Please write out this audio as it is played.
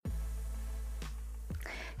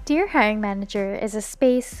Dear Hiring Manager is a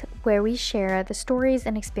space where we share the stories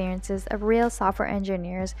and experiences of real software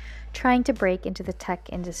engineers trying to break into the tech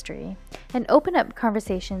industry and open up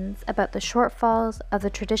conversations about the shortfalls of the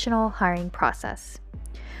traditional hiring process.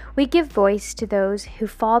 We give voice to those who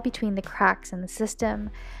fall between the cracks in the system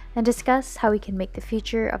and discuss how we can make the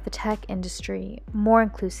future of the tech industry more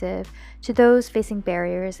inclusive to those facing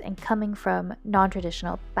barriers and coming from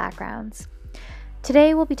non-traditional backgrounds.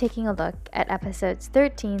 Today, we'll be taking a look at episodes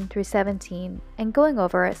 13 through 17 and going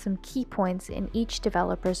over some key points in each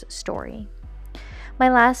developer's story. My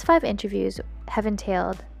last 5 interviews have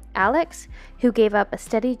entailed Alex, who gave up a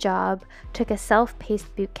steady job, took a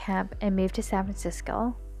self-paced boot camp, and moved to San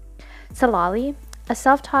Francisco. Salali, a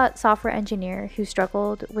self-taught software engineer who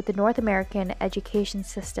struggled with the North American education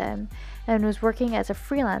system and was working as a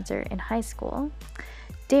freelancer in high school.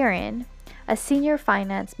 Darren, a senior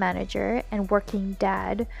finance manager and working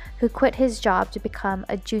dad who quit his job to become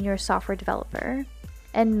a junior software developer.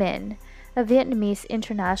 And Min, a Vietnamese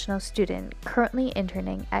international student currently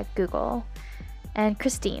interning at Google. And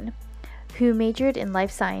Christine, who majored in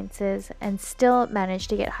life sciences and still managed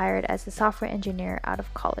to get hired as a software engineer out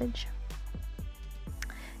of college.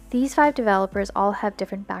 These 5 developers all have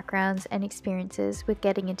different backgrounds and experiences with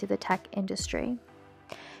getting into the tech industry.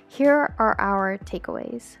 Here are our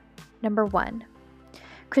takeaways. Number 1.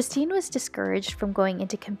 Christine was discouraged from going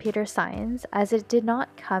into computer science as it did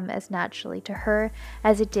not come as naturally to her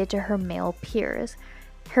as it did to her male peers.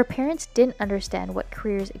 Her parents didn't understand what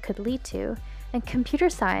careers it could lead to, and computer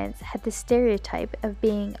science had the stereotype of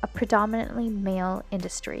being a predominantly male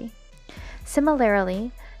industry.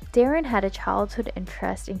 Similarly, Darren had a childhood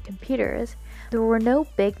interest in computers. There were no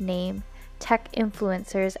big-name tech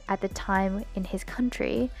influencers at the time in his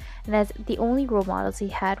country, and as the only role models he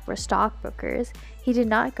had were stockbrokers, he did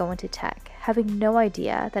not go into tech, having no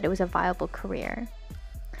idea that it was a viable career.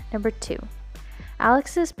 Number 2.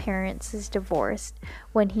 Alex's parents divorced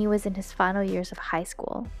when he was in his final years of high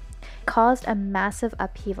school. It caused a massive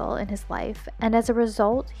upheaval in his life, and as a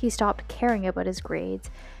result, he stopped caring about his grades,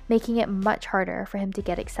 making it much harder for him to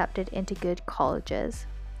get accepted into good colleges.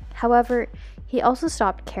 However, he also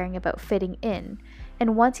stopped caring about fitting in,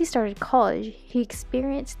 and once he started college, he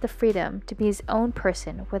experienced the freedom to be his own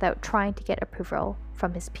person without trying to get approval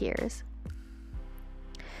from his peers.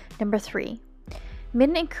 Number 3.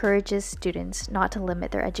 Min encourages students not to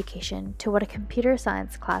limit their education to what a computer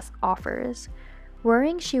science class offers.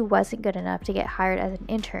 Worrying she wasn't good enough to get hired as an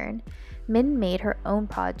intern, Min made her own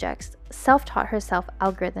projects, self-taught herself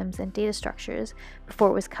algorithms and data structures before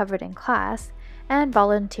it was covered in class, and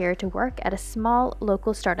volunteered to work at a small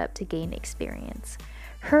local startup to gain experience.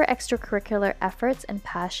 Her extracurricular efforts and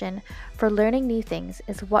passion for learning new things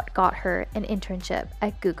is what got her an internship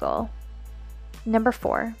at Google. Number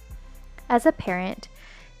 4. As a parent,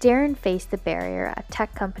 Darren faced the barrier of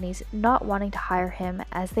tech companies not wanting to hire him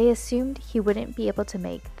as they assumed he wouldn't be able to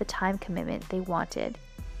make the time commitment they wanted.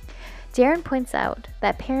 Darren points out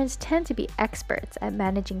that parents tend to be experts at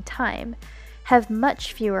managing time, have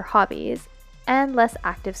much fewer hobbies, and less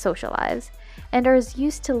active social lives, and are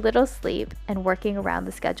used to little sleep and working around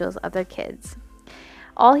the schedules of their kids.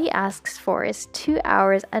 All he asks for is 2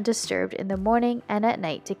 hours undisturbed in the morning and at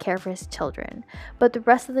night to care for his children, but the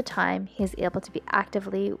rest of the time he is able to be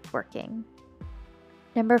actively working.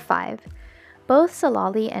 Number 5. Both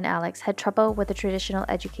Salali and Alex had trouble with the traditional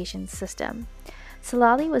education system.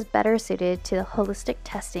 Salali was better suited to the holistic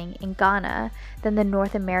testing in Ghana than the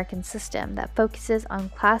North American system that focuses on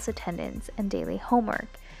class attendance and daily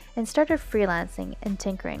homework, and started freelancing and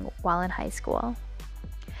tinkering while in high school.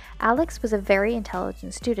 Alex was a very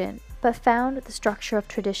intelligent student, but found the structure of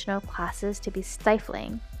traditional classes to be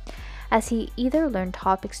stifling, as he either learned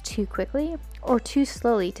topics too quickly or too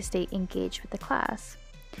slowly to stay engaged with the class.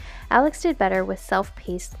 Alex did better with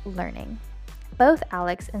self-paced learning. Both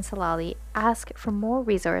Alex and Salali ask for more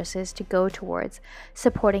resources to go towards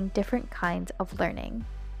supporting different kinds of learning.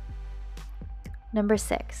 Number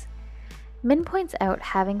 6. Min points out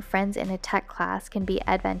having friends in a tech class can be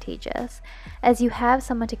advantageous, as you have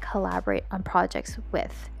someone to collaborate on projects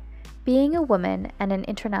with. Being a woman and an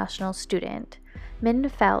international student, Min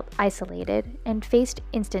felt isolated and faced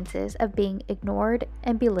instances of being ignored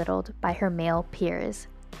and belittled by her male peers.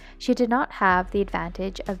 She did not have the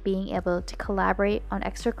advantage of being able to collaborate on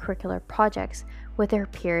extracurricular projects with her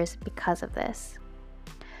peers because of this.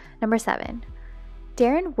 Number 7.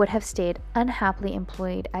 Darren would have stayed unhappily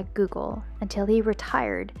employed at Google until he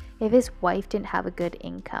retired if his wife didn't have a good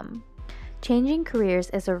income. Changing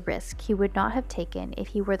careers is a risk he would not have taken if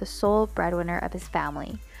he were the sole breadwinner of his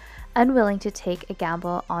family. Unwilling to take a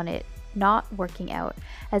gamble on it not working out,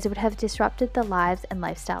 as it would have disrupted the lives and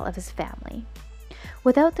lifestyle of his family.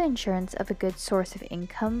 Without the insurance of a good source of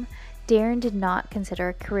income, Darren did not consider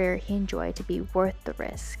a career he enjoyed to be worth the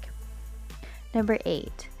risk. Number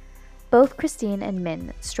 8. Both Christine and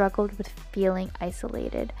Min struggled with feeling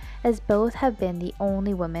isolated, as both have been the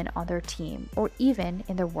only women on their team or even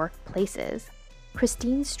in their workplaces.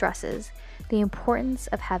 Christine stresses the importance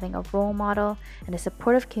of having a role model and a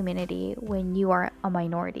supportive community when you are a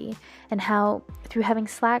minority, and how through having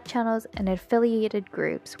Slack channels and affiliated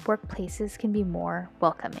groups, workplaces can be more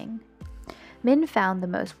welcoming. Min found the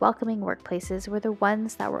most welcoming workplaces were the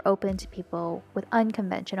ones that were open to people with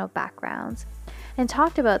unconventional backgrounds, and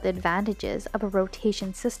talked about the advantages of a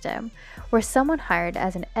rotation system where someone hired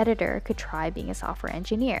as an editor could try being a software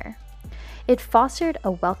engineer. It fostered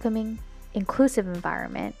a welcoming, inclusive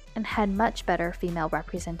environment and had much better female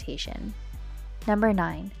representation. Number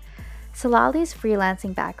 9. Salali's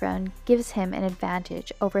freelancing background gives him an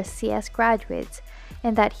advantage over CS graduates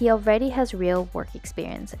in that he already has real work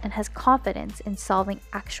experience and has confidence in solving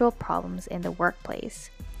actual problems in the workplace.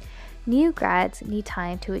 New grads need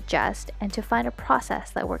time to adjust and to find a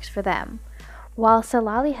process that works for them, while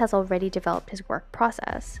Salali has already developed his work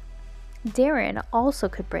process. Darren also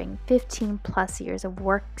could bring 15 plus years of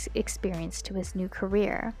work experience to his new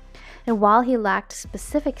career, and while he lacked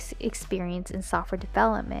specific experience in software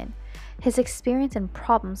development, his experience in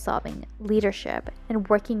problem solving, leadership, and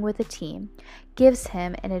working with a team gives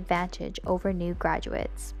him an advantage over new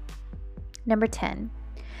graduates. Number 10.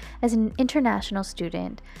 As an international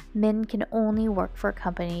student, Min can only work for a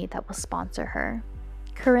company that will sponsor her.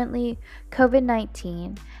 Currently,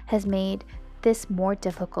 COVID-19 has made this more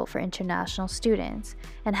difficult for international students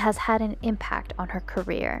and has had an impact on her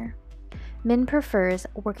career. Min prefers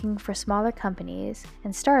working for smaller companies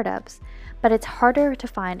and startups, but it's harder to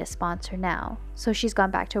find a sponsor now, so she's gone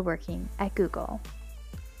back to working at Google.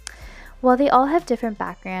 While they all have different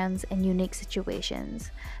backgrounds and unique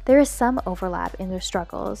situations, there is some overlap in their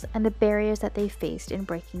struggles and the barriers that they faced in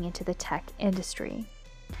breaking into the tech industry.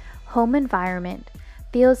 Home environment,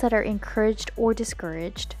 fields that are encouraged or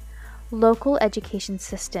discouraged, local education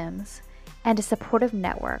systems, and a supportive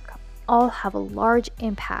network all have a large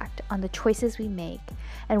impact on the choices we make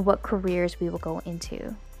and what careers we will go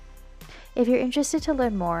into. If you're interested to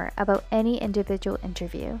learn more about any individual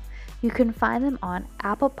interview, you can find them on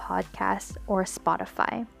Apple Podcasts or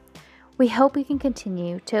Spotify. We hope we can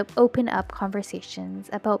continue to open up conversations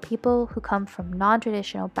about people who come from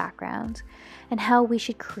non-traditional backgrounds and how we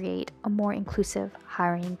should create a more inclusive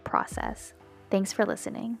hiring process. Thanks for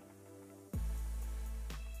listening.